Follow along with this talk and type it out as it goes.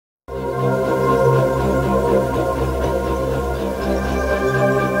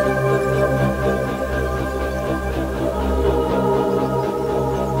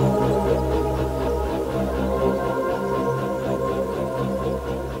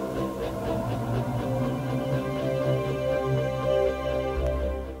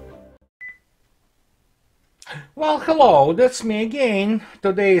Well, hello, that's me again.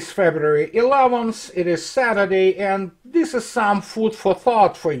 Today is February 11th, it is Saturday, and this is some food for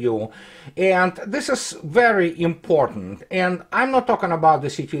thought for you. And this is very important. And I'm not talking about the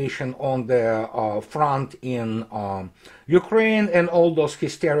situation on the front in Ukraine and all those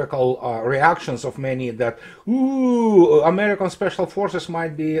hysterical reactions of many that, ooh, American special forces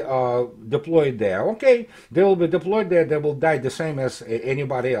might be deployed there. Okay, they will be deployed there, they will die the same as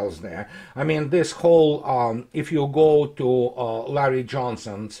anybody else there. I mean, this whole, if you go to Larry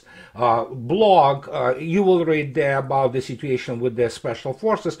Johnson's blog, you will read there about the situation with the special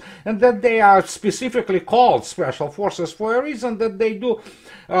forces, and that they are specifically called special forces for a reason, that they do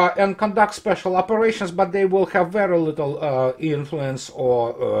and conduct special operations, but they will have very little influence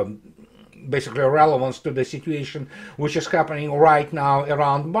or basically relevance to the situation which is happening right now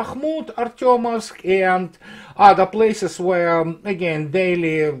around Bakhmut, Artyomovsk, and other places where, again,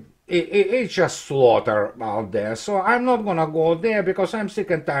 daily it's just slaughter out there. So I'm not gonna go there because I'm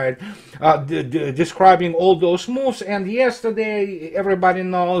sick and tired describing all those moves. And yesterday, everybody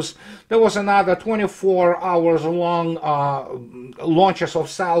knows, there was another 24 hours long launches of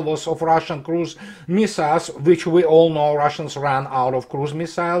salvos of Russian cruise missiles, which we all know Russians ran out of cruise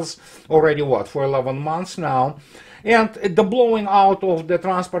missiles already, what, for 11 months now. And the blowing out of the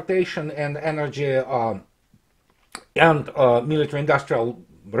transportation and energy and military-industrial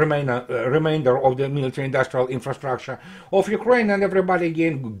remainder of the military-industrial infrastructure of Ukraine, and everybody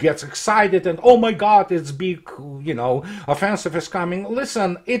again gets excited and, oh my God, it's big, offensive is coming.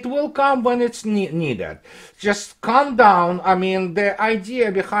 Listen, it will come when it's needed. Just calm down. I mean, the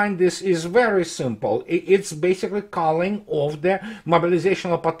idea behind this is very simple. It's basically calling off the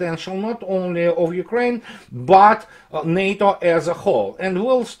mobilizational potential not only of Ukraine, but NATO as a whole, and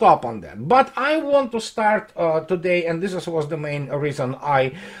we'll stop on that. But I want to start today, and this was the main reason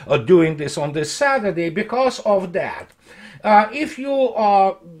I doing this on this Saturday, because of that. If you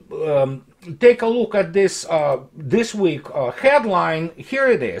take a look at this this week headline, here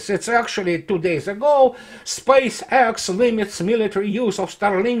it is. It's actually 2 days ago. SpaceX limits military use of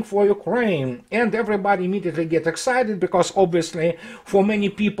Starlink for Ukraine, and everybody immediately get excited because obviously for many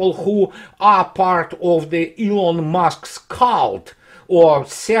people who are part of the Elon Musk's cult, or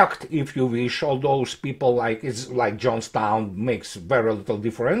sect, if you wish, all those people like Johnstown makes very little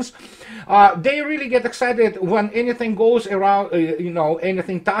difference. They really get excited when anything goes around,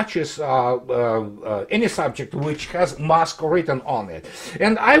 anything touches any subject which has Musk written on it.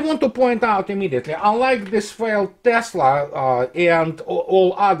 And I want to point out immediately, unlike this failed Tesla and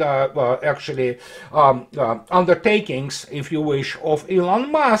all other undertakings, if you wish, of Elon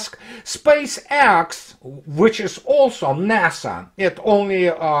Musk, SpaceX, which is also NASA, only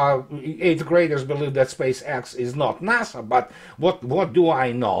 8th graders believe that SpaceX is not NASA, but what do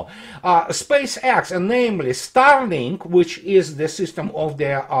I know? SpaceX, and namely Starlink, which is the system of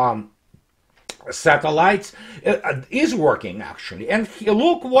their satellites, is working actually. And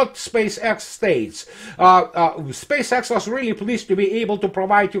look what SpaceX states. SpaceX was really pleased to be able to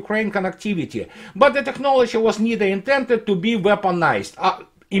provide Ukraine connectivity, but the technology was neither intended to be weaponized.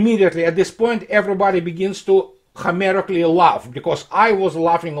 Immediately at this point, everybody begins to homerically laugh, because I was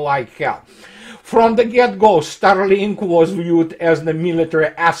laughing like hell. From the get-go, Starlink was viewed as the military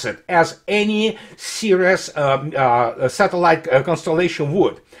asset, as any serious satellite constellation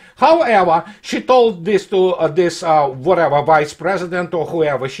would. However, she told this to this whatever vice president or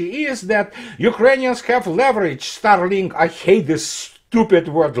whoever she is, that Ukrainians have leveraged Starlink. I hate this stupid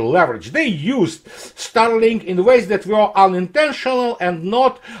word, leverage. They used Starlink in ways that were unintentional and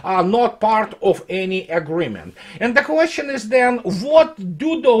not part of any agreement. And the question is then, what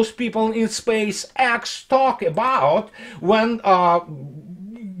do those people in SpaceX talk about when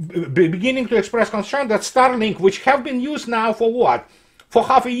beginning to express concern that Starlink, which have been used now for what? For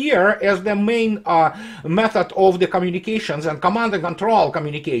half a year as the main method of the communications and command and control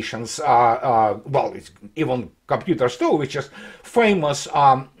communications, well, it's even computers too, which is famous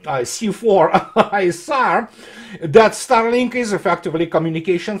C4 ISR, that Starlink is effectively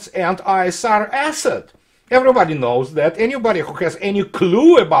communications and ISR asset. Everybody knows that. Anybody who has any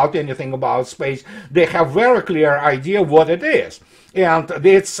clue about anything about space, they have very clear idea what it is. And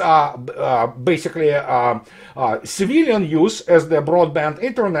it's basically civilian use as the broadband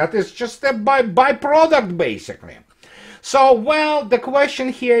internet is just a byproduct, basically. So, well, the question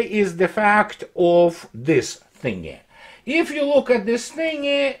here is the fact of this thingy. If you look at this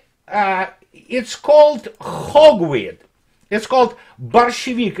thingy, it's called hogweed. It's called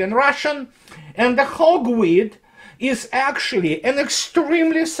Bolshevik in Russian, and the hogweed is actually an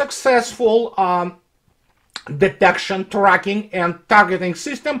extremely successful detection, tracking, and targeting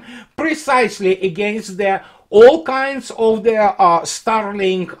system precisely against the all kinds of the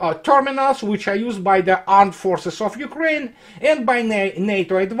Starlink terminals, which are used by the armed forces of Ukraine and by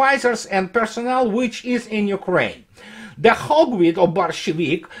NATO advisors and personnel which is in Ukraine. The Hogwit or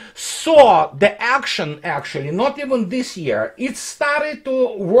Bolshevik saw the action actually, not even this year. It started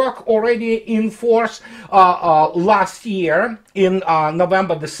to work already in force last year in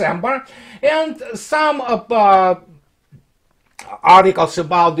November, December, and some articles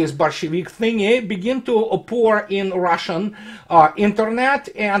about this Bolshevik thingy begin to pour in Russian internet,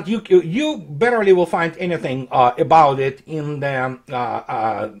 and you barely will find anything about it in the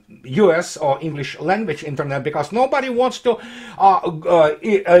US or English language internet, because nobody wants to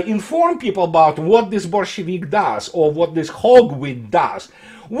inform people about what this Bolshevik does or what this Hogwit does.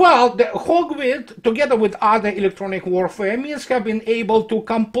 Well, the Hogwit, together with other electronic warfare means, have been able to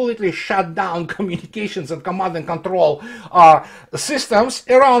completely shut down communications and command and control systems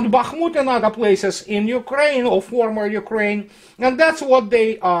around Bakhmut and other places in Ukraine or former Ukraine. And that's what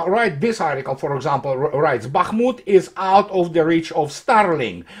they write. This article, for example, writes, Bakhmut is out of the reach of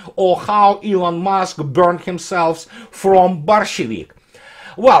Starlink, or how Elon Musk burned himself from Bolshevik.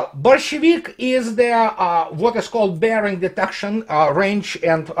 Well, Bolshevik is the what is called bearing detection range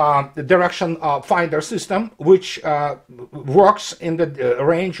and direction finder system, which works in the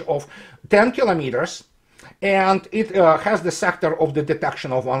range of 10 kilometers, and it has the sector of the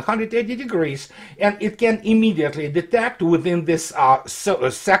detection of 180 degrees, and it can immediately detect within this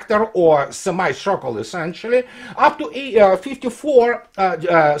sector or semicircle, essentially, up to 54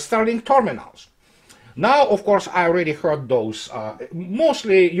 Starlink terminals. Now, of course, I already heard those,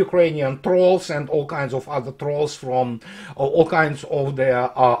 mostly Ukrainian trolls and all kinds of other trolls from all kinds of the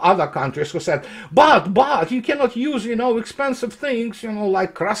other countries who said, but you cannot use, expensive things,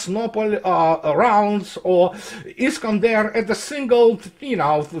 like Krasnopol rounds or Iskander at a single,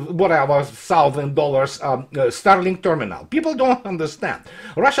 whatever, $1,000 Starlink terminal. People don't understand.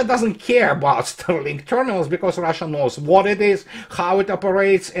 Russia doesn't care about Starlink terminals because Russia knows what it is, how it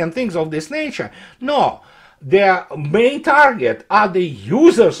operates, and things of this nature. No. Their main target are the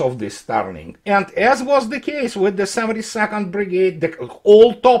users of this Starlink, and as was the case with the 72nd Brigade,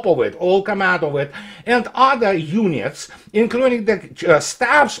 all top of it, all command of it, and other units, including the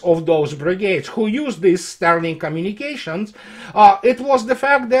staffs of those brigades who use these Starlink communications, it was the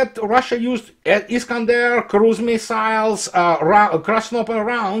fact that Russia used Iskander, cruise missiles, Krasnopol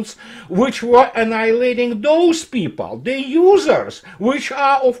rounds, which were annihilating those people, the users, which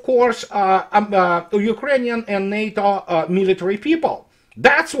are, of course, Ukrainian and NATO military people.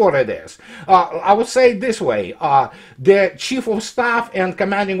 That's what it is. I would say it this way. The chief of staff and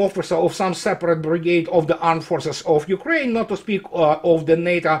commanding officer of some separate brigade of the armed forces of Ukraine, not to speak of the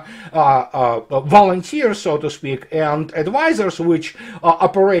NATO volunteers, so to speak, and advisors which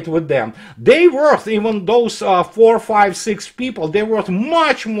operate with them, they worth, even those 4, 5, 6 people, they worth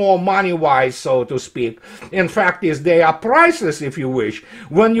much more money-wise, so to speak. In fact, they are priceless, if you wish.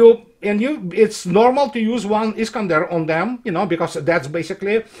 It's normal to use one Iskander on them, because that's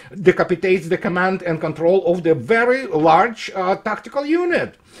basically decapitates the command and control of the very large tactical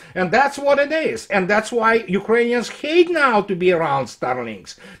unit. And that's what it is. And that's why Ukrainians hate now to be around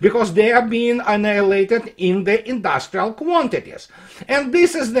Starlinks, because they are being annihilated in the industrial quantities. And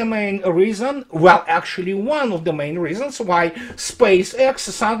this is the main reason, well, actually one of the main reasons why SpaceX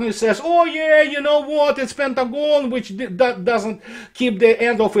suddenly says, oh yeah, you know what, it's Pentagon, which doesn't keep the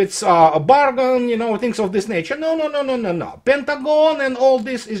end of its bargain, things of this nature. No. Pentagon and all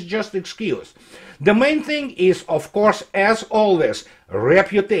this is just excuse. The main thing is, of course, as always,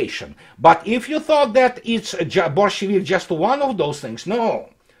 reputation. But if you thought that it's Bolshevik just one of those things,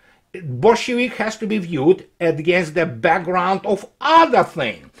 no. Bolshevik has to be viewed against the background of other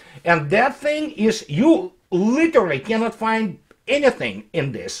thing. And that thing is, you literally cannot find anything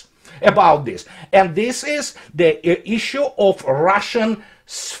in this, about this. And this is the issue of Russian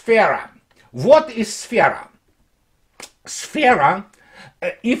Sfera. What is Sfera? Sfera,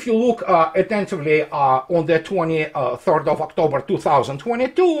 if you look attentively on the 23rd of October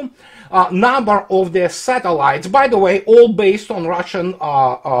 2022, number of the satellites, by the way, all based on Russian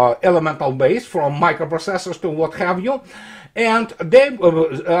elemental base, from microprocessors to what have you, and they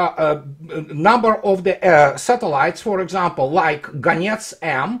number of the satellites, for example, like Ganets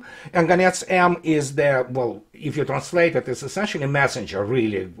M, and Ganets M is the, well, if you translate it, it's essentially messenger,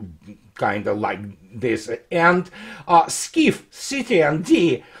 really, kind of like this, and SCIF,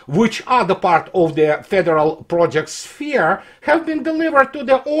 CTND, which are the part of the federal project Sfera, have been delivered to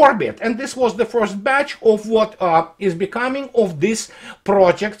the orbit, and this was the first batch of what is becoming of this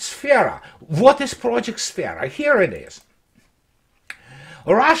project Sfera. What is project Sfera? Here it is.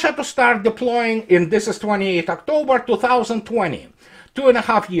 Russia to start deploying, this is 28 October 2020.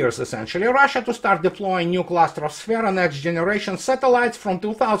 2.5 years essentially. Russia to start deploying new cluster of Sfera next generation satellites from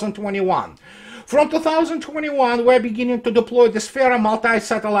 2021. From 2021, we're beginning to deploy the Sfera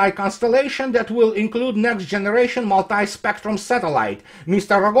multi-satellite constellation that will include next-generation multi-spectrum satellite,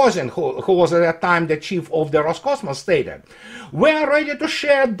 Mr. Rogozin, who was at that time the chief of the Roscosmos, stated. We are ready to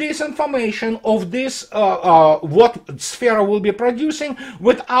share this information of this, what Sfera will be producing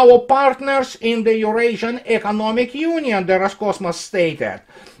with our partners in the Eurasian Economic Union, the Roscosmos stated.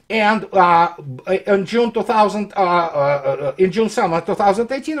 And in June 7,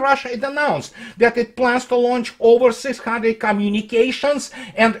 2018, Russia had announced that it plans to launch over 600 communications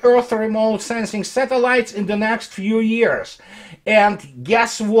and Earth remote sensing satellites in the next few years. And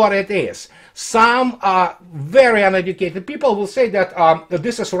guess what it is? Some very uneducated people will say that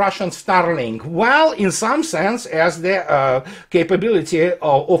this is Russian Starlink. Well, in some sense, as the capability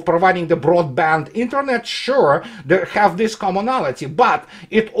of providing the broadband internet, sure, they have this commonality, but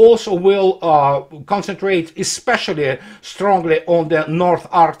it also will concentrate especially strongly on the North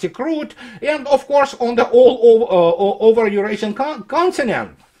Arctic route and, of course, on the all over Eurasian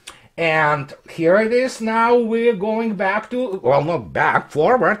continent. And here it is now, we're going back to, well, not back,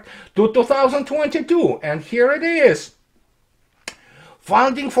 forward to 2022. And here it is.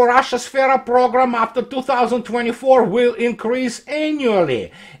 Funding for Russia's Sfera program after 2024 will increase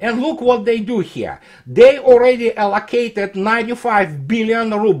annually. And look what they do here. They already allocated 95 billion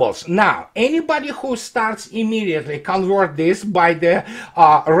rubles. Now, anybody who starts immediately convert this by the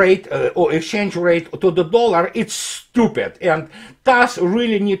rate or exchange rate to the dollar, it's stupid. And thus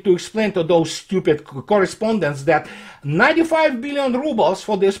really need to explain to those stupid correspondents that 95 billion rubles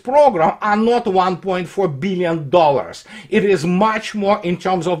for this program are not $1.4 billion. It is much more in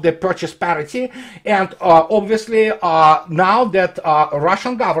terms of the purchase parity. And obviously now that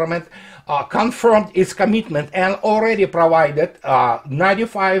Russian government confirmed its commitment and already provided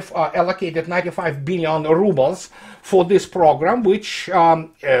allocated 95 billion rubles for this program, which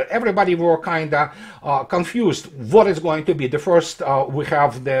everybody were kind of confused what is going to be. The first, we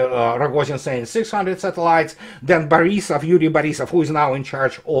have the Rogozin saying 600 satellites, then Borisov, Yuri Borisov, who is now in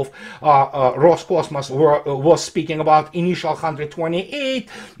charge of Roscosmos, was speaking about initial 128.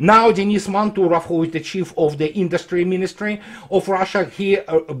 Now Denis Manturov, who is the chief of the industry ministry of Russia, he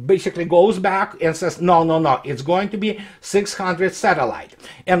basically goes back and says, no, it's going to be 600 satellite.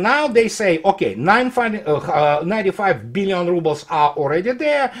 And now they say, okay, 95 billion rubles are already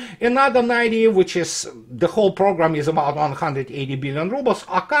there, another 90, which is the whole program is about 180 billion rubles,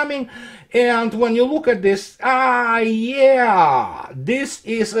 are coming. And when you look at this, yeah, this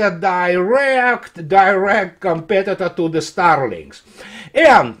is a direct competitor to the Starlinks.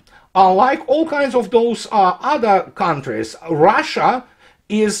 And unlike all kinds of those other countries, Russia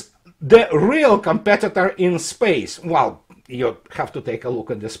is the real competitor in space. Well, you have to take a look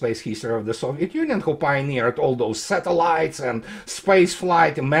at the space history of the Soviet Union, who pioneered all those satellites and space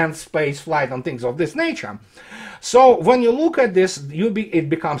flight, manned space flight, and things of this nature. So when you look at this, it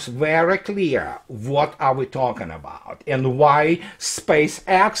becomes very clear what are we talking about and why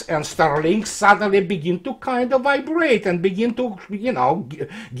SpaceX and Starlink suddenly begin to kind of vibrate and begin to, you know,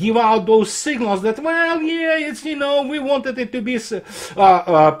 give out those signals that, well, yeah, it's, you know, we wanted it to be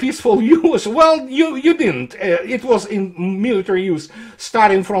peaceful use. Well, you didn't. It was in military use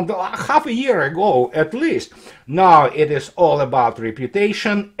starting from half a year ago at least. Now it is all about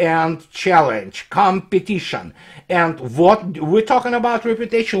reputation and challenge, competition. And what we're talking about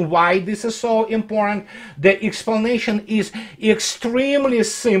reputation, why this is so important, the explanation is extremely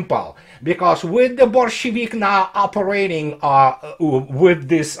simple. Because with the Bolshevik now operating with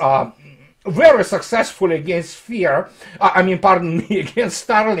this very successfully against against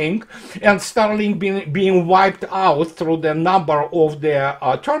Starlink, and Starlink being wiped out through the number of the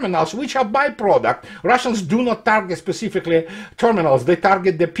terminals, which are byproduct. Russians do not target specifically terminals, they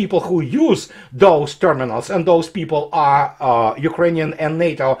target the people who use those terminals, and those people are Ukrainian and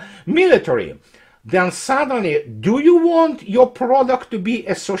NATO military. Then suddenly, do you want your product to be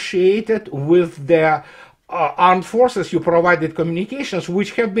associated with the armed forces you provided communications,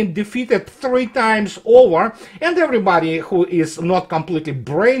 which have been defeated 3 times over, and everybody who is not completely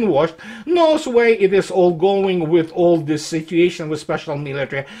brainwashed knows where it is all going with all this situation with special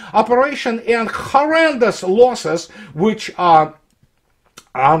military operation and horrendous losses which are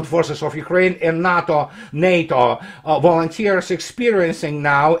armed forces of Ukraine and NATO volunteers experiencing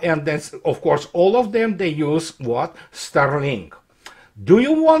now. And then, of course, all of them, they use what? Starlink. Do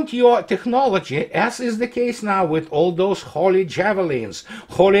you want your technology, as is the case now with all those Holy Javelins,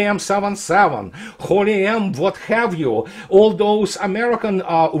 Holy M77, Holy M what have you, all those American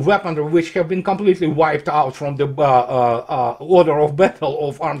weaponry which have been completely wiped out from the order of battle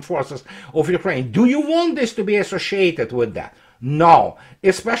of armed forces of Ukraine? Do you want this to be associated with that? No,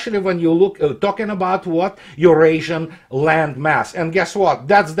 especially when you look talking about what Eurasian land mass, and guess what?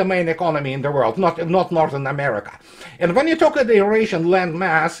 That's the main economy in the world, not Northern America. And when you talk about the Eurasian land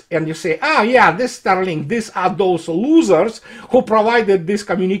mass, and you say, ah, yeah, this Starlink, these are those losers who provided these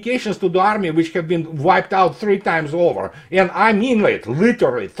communications to the army, which have been wiped out 3 times over, and I mean it,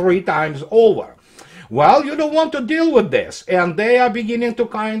 literally 3 times over. Well, you don't want to deal with this, and they are beginning to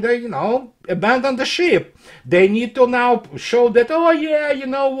kind of, abandon the ship. They need to now show that, oh yeah,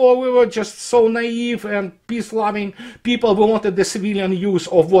 we were just so naive and peace-loving people. We wanted the civilian use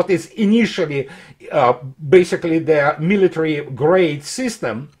of what is initially basically the military-grade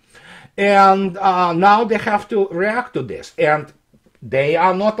system, and now they have to react to this. And they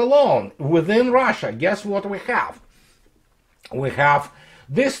are not alone. Within Russia, guess what we have? We have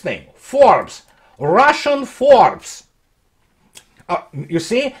this thing, Forbes. Russian Forbes. You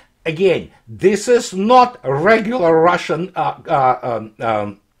see, again, this is not a regular Russian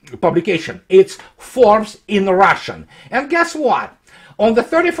publication. It's Forbes in Russian. And guess what? On the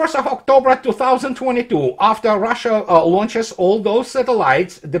 31st of October 2022, after Russia launches all those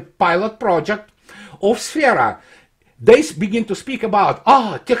satellites, the pilot project of Sfera, they begin to speak about,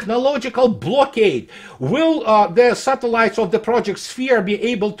 technological blockade. Will the satellites of the project Sphere be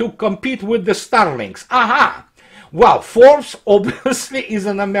able to compete with the Starlinks? Aha! Well, Forbes obviously is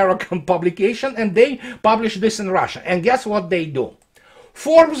an American publication, and they publish this in Russia. And guess what they do?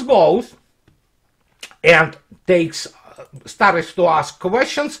 Forbes goes and starts to ask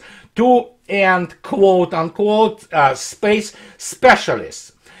questions to, and quote-unquote, space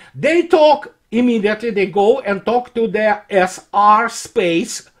specialists. They talk. Immediately they go and talk to the SR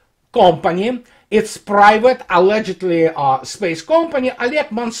Space company. It's private, allegedly space company,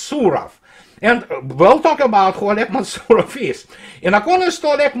 Oleg Mansurov. And we'll talk about who Oleg Mansurov is. In accordance to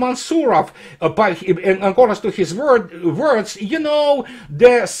Oleg Mansurov, in accordance to his words,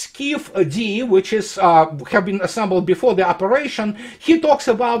 the Skiff D, which is have been assembled before the operation, he talks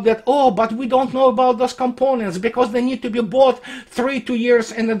about that, but we don't know about those components because they need to be bought 2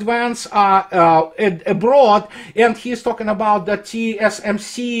 years in advance abroad. And he's talking about that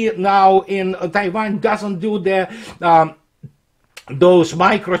TSMC now in Taiwan doesn't do the those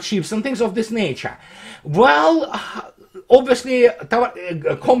microchips and things of this nature. Well, obviously,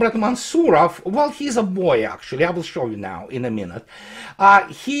 Comrade Mansurov, well, he's a boy, actually. I will show you now in a minute.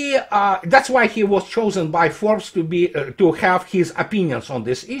 That's why he was chosen by Forbes to have his opinions on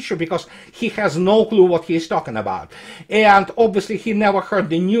this issue, because he has no clue what he is talking about. And obviously, he never heard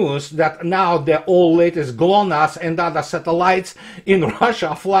the news that now the all latest GLONASS and other satellites in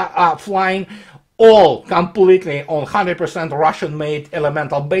Russia are flying all completely on 100% Russian-made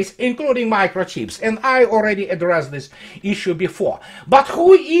elemental base, including microchips. And I already addressed this issue before. But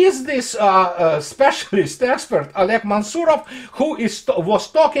who is this specialist expert, Oleg Mansurov, who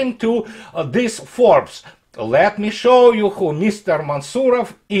was talking to this Forbes? Let me show you who Mr.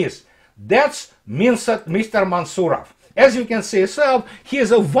 Mansurov is. That's Mr. Mansurov. As you can see yourself, he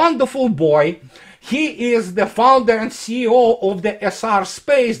is a wonderful boy. He is the founder and CEO of the SR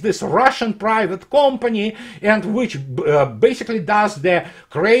Space, this Russian private company, and which basically does the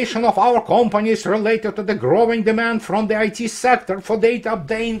creation of our companies related to the growing demand from the IT sector for data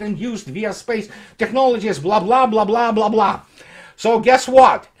obtained and used via space technologies, blah, blah, blah, blah, blah, blah. So guess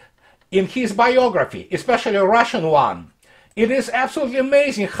what? In his biography, especially a Russian one, it is absolutely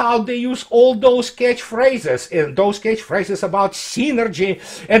amazing how they use all those catchphrases about synergy,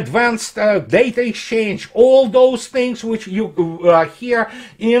 advanced data exchange, all those things which you hear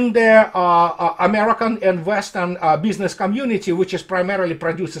in the American and Western business community, which is primarily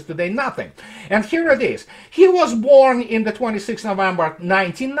produces today nothing. And here it is. He was born in the 26th November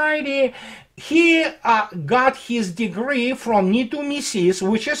 1990. He got his degree from NITU Misis,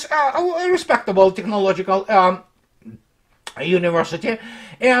 which is a respectable technological university,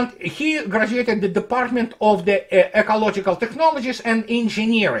 and he graduated the Department of the Ecological Technologies and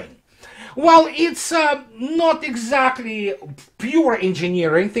Engineering. Well, it's not exactly pure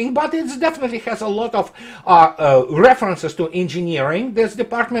engineering thing, but it definitely has a lot of references to engineering, this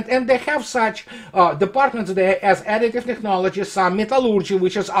department, and they have such departments there as additive technology, some metallurgy,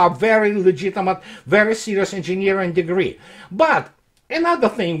 which is a very legitimate, very serious engineering degree. But Another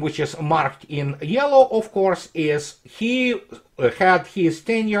thing which is marked in yellow, of course, is he had his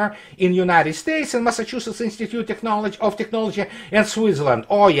tenure in United States and Massachusetts Institute of Technology and Switzerland.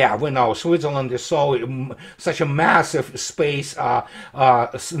 Oh yeah, we know Switzerland is such a massive space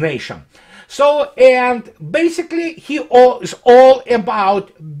nation. So, and basically he is all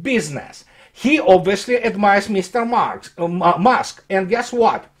about business. He obviously admires Mr. Musk, and guess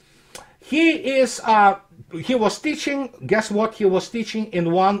what? He was teaching, guess what? He was teaching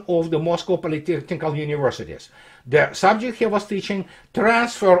in one of the Moscow Polytechnical universities. The subject he was teaching,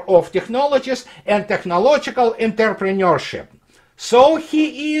 transfer of technologies and technological entrepreneurship. So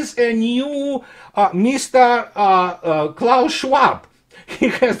he is a new Mr. Klaus Schwab. He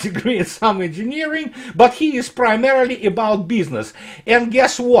has a degree in some engineering, but he is primarily about business. And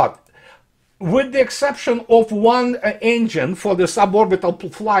guess what? With the exception of one engine for the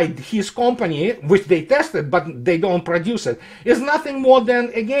suborbital flight, his company, which they tested but they don't produce it, is nothing more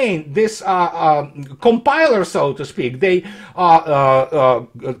than, again, this compiler, so to speak. They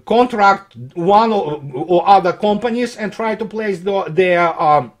contract one or other companies and try to place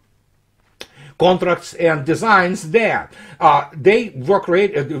their contracts and designs there. They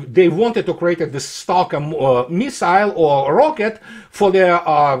wanted to create this stock missile or rocket for their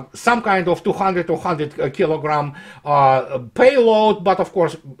some kind of 200 to 100 kilogram payload, but of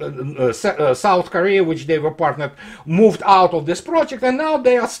course South Korea, which they were partnered, moved out of this project, and now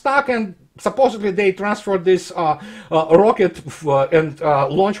they are stuck, and supposedly they transferred this rocket and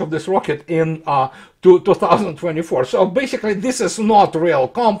launch of this rocket in to 2024. So basically this is not real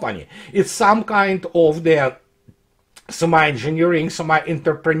company. It's some kind of the semi-engineering,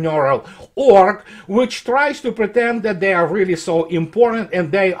 semi-entrepreneurial org, which tries to pretend that they are really so important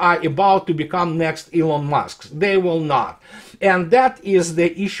and they are about to become next Elon Musk. They will not. And that is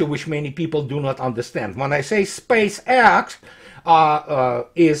the issue which many people do not understand. When I say SpaceX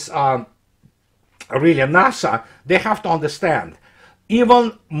is really NASA, they have to understand,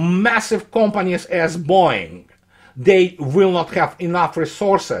 even massive companies as Boeing, they will not have enough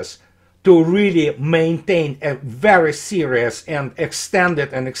resources to really maintain a very serious and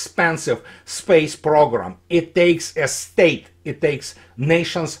extended and expensive space program. It takes a state, it takes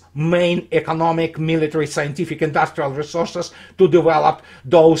nations' main economic, military, scientific, industrial resources to develop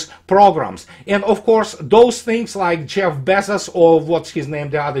those programs. And of course, those things like Jeff Bezos, or what's his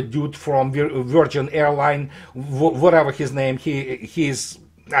name, the other dude from Virgin Airline, whatever his name, he's,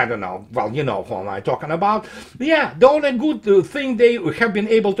 I don't know, well, you know who am I talking about. Yeah, the only good thing they have been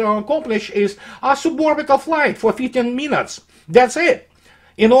able to accomplish is a suborbital flight for 15 minutes. That's it.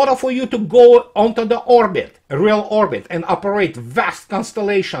 In order for you to go onto the orbit, real orbit, and operate vast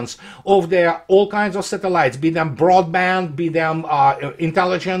constellations of their all kinds of satellites, be them broadband, be them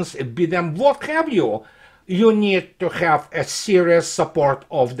intelligence, be them what have you, you need to have a serious support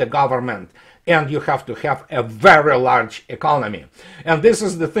of the government. And you have to have a very large economy. And this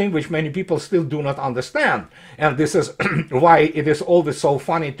is the thing which many people still do not understand. And this is why it is always so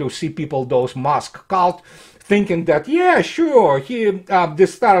funny to see people, those Musk cult, thinking that, yeah, sure,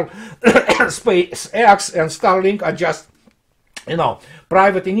 this SpaceX and Starlink are just, you know,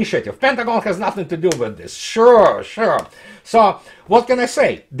 private initiative. Pentagon has nothing to do with this. Sure, sure. So what can I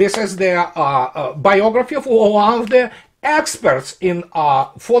say? This is the biography of one of the experts in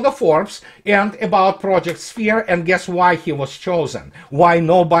for the Forbes and about Project Sfera, and guess why he was chosen? Why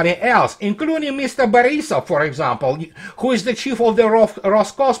nobody else, including Mr. Borisov, for example, who is the chief of the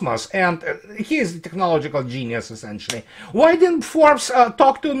Roscosmos, and he is the technological genius essentially. Why didn't Forbes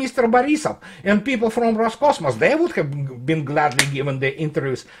talk to Mr. Borisov and people from Roscosmos? They would have been gladly given the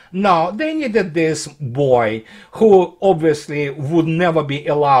interviews. No, they needed this boy who obviously would never be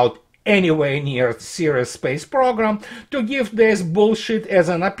allowed anywhere near a serious space program to give this bullshit as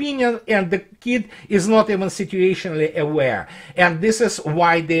an opinion, and the kid is not even situationally aware. And this is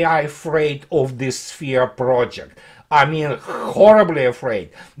why they are afraid of this Sfera project. I mean, horribly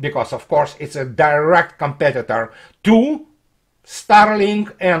afraid, because of course it's a direct competitor to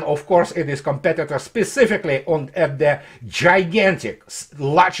Starlink, and of course it is competitor specifically at the gigantic,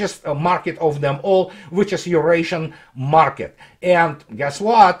 largest market of them all, which is Eurasian market. And guess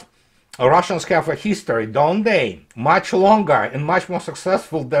what? Russians have a history, don't they? Much longer and much more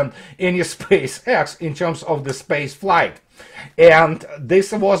successful than any SpaceX in terms of the space flight. And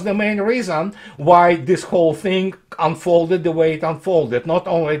this was the main reason why this whole thing unfolded the way it unfolded. Not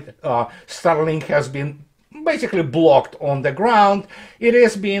only Starlink has been basically blocked on the ground, it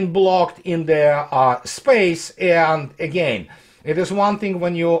is being blocked in the space. And again, it is one thing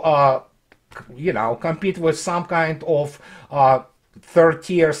when you, you know, compete with some kind of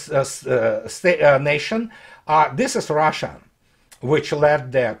third-tier nation. This is Russia. which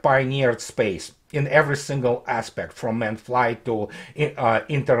led the pioneered space in every single aspect, from manned flight to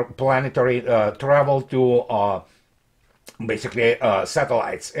interplanetary travel to basically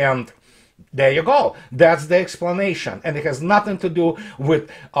satellites. And there you go. That's the explanation. And it has nothing to do with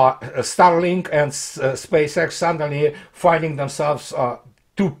Starlink and SpaceX suddenly finding themselves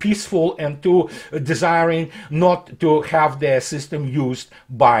too peaceful and too desiring not to have their system used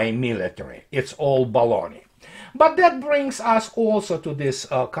by military. It's all baloney. But that brings us also to this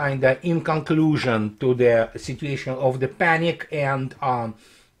kind of in conclusion to the situation of the panic and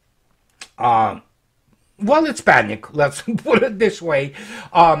well, it's panic, let's put it this way,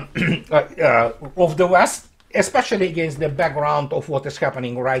 of the West, especially against the background of what is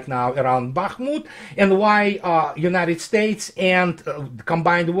happening right now around Bakhmut, and why United States and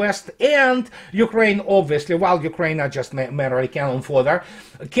combined West and Ukraine, obviously, while Ukraine are just merely cannon fodder,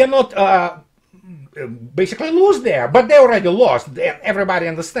 cannot basically lose there, but they already lost, and everybody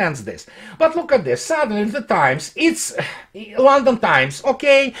understands this. But look at this, suddenly the Times, it's London Times,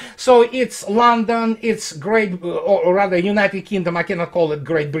 okay, so it's London, it's Great, or rather United Kingdom, I cannot call it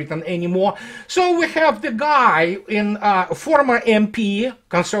Great Britain anymore. So we have the guy in former MP,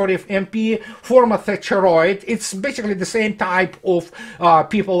 conservative MP, former Thatcheroid. It's basically the same type of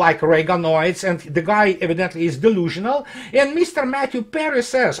people like Reaganoids, and the guy evidently is delusional. And Mr. Matthew Perry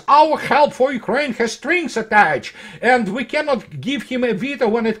says, our help for Ukraine has strings attached, and we cannot give him a veto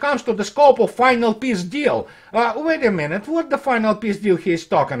when it comes to the scope of final peace deal. Wait a minute, what the final peace deal he's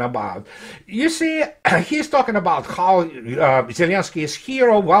talking about? You see, he's talking about how Zelensky is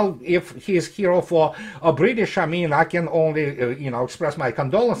hero. Well, if he's hero for a British, I mean, I can only, express my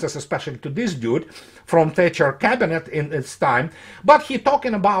condolences, especially to this dude from Thatcher cabinet in its time. But he's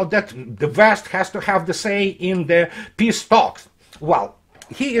talking about that the West has to have the say in the peace talks. Well,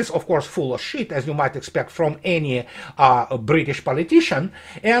 he is, of course, full of shit, as you might expect from any British politician.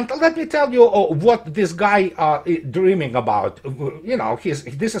 And let me tell you what this guy is dreaming about.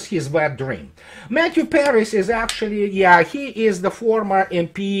 This is his wet dream. Matthew Paris is actually, he is the former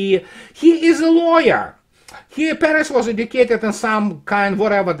MP. He is a lawyer. Paris was educated in some kind,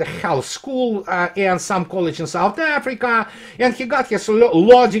 whatever the hell, school and some college in South Africa, and he got his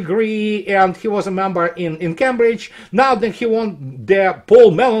law degree, and he was a member in Cambridge. Now then he won the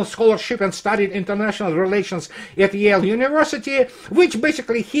Paul Mellon Scholarship and studied international relations at Yale University, which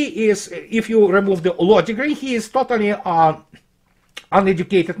basically he is, if you remove the law degree, he is totally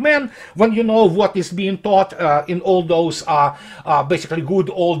uneducated man when you know what is being taught in all those basically good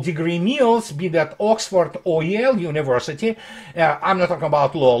old degree meals, be that Oxford or Yale University. I'm not talking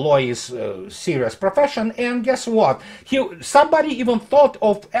about law. Law is a serious profession. And guess what? Somebody even thought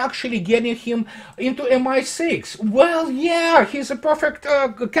of actually getting him into MI6. Well, yeah, he's a perfect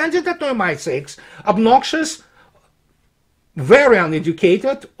candidate to MI6. Obnoxious, very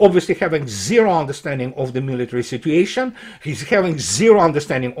uneducated, obviously having zero understanding of the military situation. He's having zero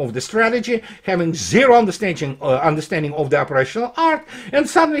understanding of the strategy, having zero understanding of the operational art, and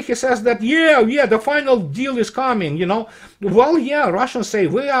suddenly he says that the final deal is coming. Well, Russians say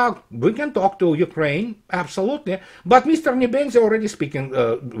we can talk to Ukraine, absolutely, but Mr. Nebenzi already speaking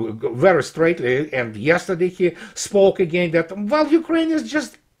very straightly, and yesterday he spoke again that Ukraine is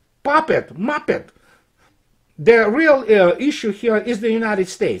just muppet. The real issue here is the United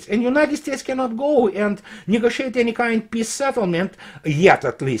States. And the United States cannot go and negotiate any kind of peace settlement, yet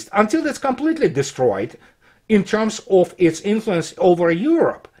at least, until it's completely destroyed in terms of its influence over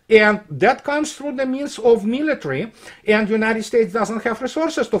Europe. And that comes through the means of military, and the United States doesn't have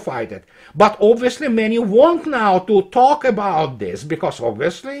resources to fight it. But obviously many want now to talk about this, because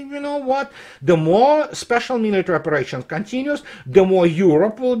obviously, you know what, the more special military operations continues, the more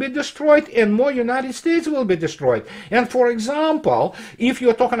Europe will be destroyed and more United States will be destroyed. And for example, if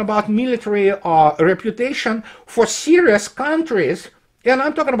you're talking about military reputation for serious countries, and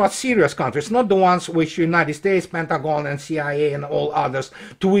I'm talking about serious countries, not the ones which United States, Pentagon, and CIA, and all others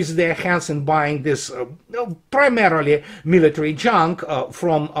twist their hands in buying this primarily military junk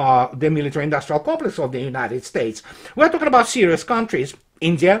from the military-industrial complex of the United States. We're talking about serious countries: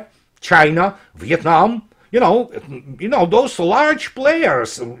 India, China, Vietnam. Those large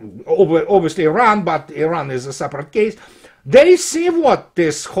players. Obviously, Iran, but Iran is a separate case. They see what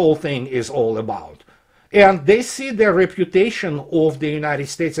this whole thing is all about. And they see the reputation of the United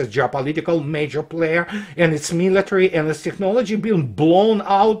States as geopolitical major player and its military and its technology being blown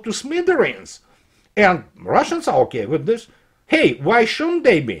out to smithereens. And Russians are okay with this. Hey, why shouldn't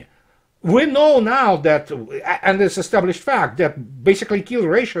they be? We know now that, and it's established fact, that basically kill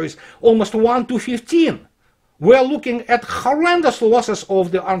ratio is almost 1 to 15. We're looking at horrendous losses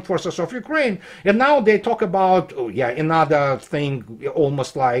of the armed forces of Ukraine. And now they talk about, oh, yeah, another thing,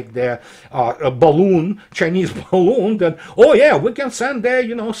 almost like the a balloon, Chinese balloon, that, oh yeah, we can send there,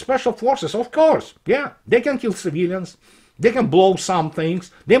 you know, special forces. Of course, yeah, they can kill civilians. They can blow some things.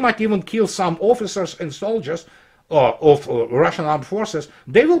 They might even kill some officers and soldiers of Russian armed forces.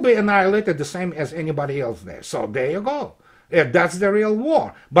 They will be annihilated the same as anybody else there. So there you go. That's the real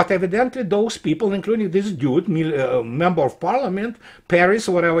war. But evidently those people, including this dude, member of parliament, Paris,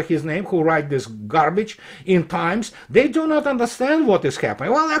 whatever his name, who write this garbage in Times, they do not understand what is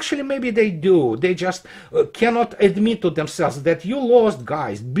happening. Well, actually, maybe they do. They just cannot admit to themselves that you lost,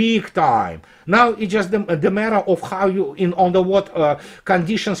 guys, big time. Now it's just the matter of how you, under what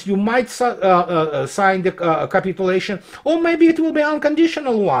conditions you might sign the capitulation, or maybe it will be an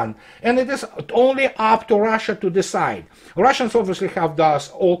unconditional one. And it is only up to Russia to decide. Russians obviously have thus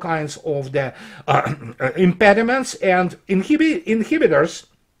all kinds of the impediments and inhibitors.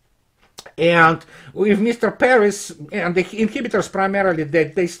 And with Mr. Paris and the inhibitors primarily,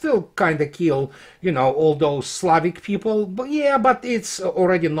 they still kind of kill, you know, all those Slavic people. But yeah, but it's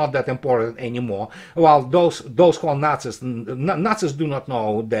already not that important anymore. Well, those who are Nazis, Nazis do not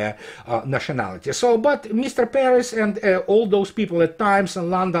know their nationality. So, but Mr. Paris and all those people at Times in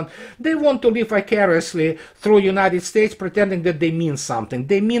London, they want to live vicariously through United States, pretending that they mean something.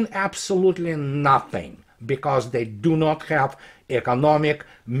 They mean absolutely nothing, because they do not have economic,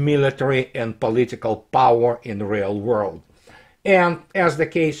 military, and political power in the real world. And as the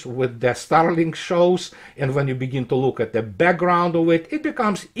case with the Starlink shows, and when you begin to look at the background of it, it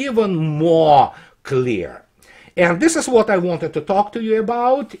becomes even more clear. And this is what I wanted to talk to you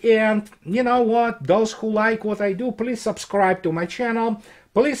about. And you know what? Those who like what I do, please subscribe to my channel.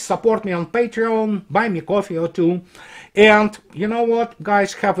 Please support me on Patreon, buy me coffee or two. And you know what,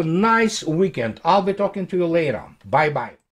 guys, have a nice weekend. I'll be talking to you later. Bye-bye.